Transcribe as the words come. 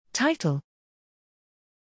Title: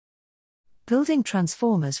 Building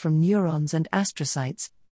Transformers from Neurons and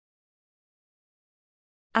Astrocytes.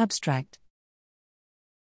 Abstract: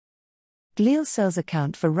 Glial cells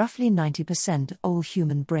account for roughly 90% of all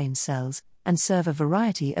human brain cells, and serve a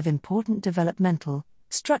variety of important developmental,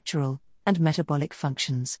 structural, and metabolic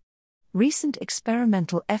functions. Recent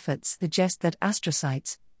experimental efforts suggest that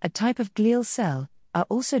astrocytes, a type of glial cell, are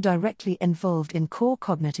also directly involved in core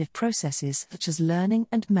cognitive processes such as learning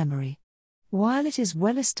and memory. While it is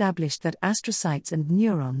well established that astrocytes and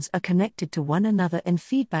neurons are connected to one another in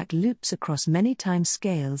feedback loops across many time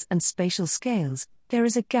scales and spatial scales, there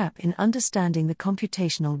is a gap in understanding the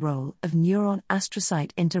computational role of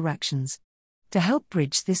neuron-astrocyte interactions. To help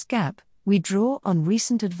bridge this gap, we draw on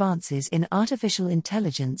recent advances in artificial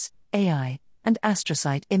intelligence, AI, and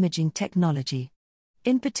astrocyte imaging technology.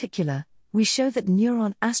 In particular, we show that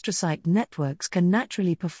neuron-astrocyte networks can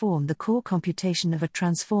naturally perform the core computation of a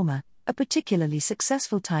transformer, a particularly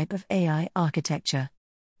successful type of AI architecture.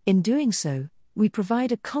 In doing so, we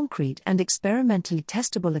provide a concrete and experimentally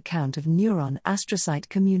testable account of neuron-astrocyte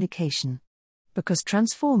communication. Because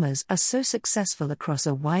transformers are so successful across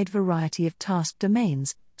a wide variety of task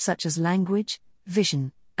domains, such as language,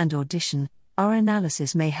 vision, and audition, our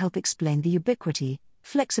analysis may help explain the ubiquity,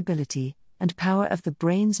 flexibility, and power of the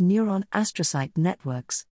brain's neuron-astrocyte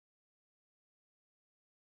networks.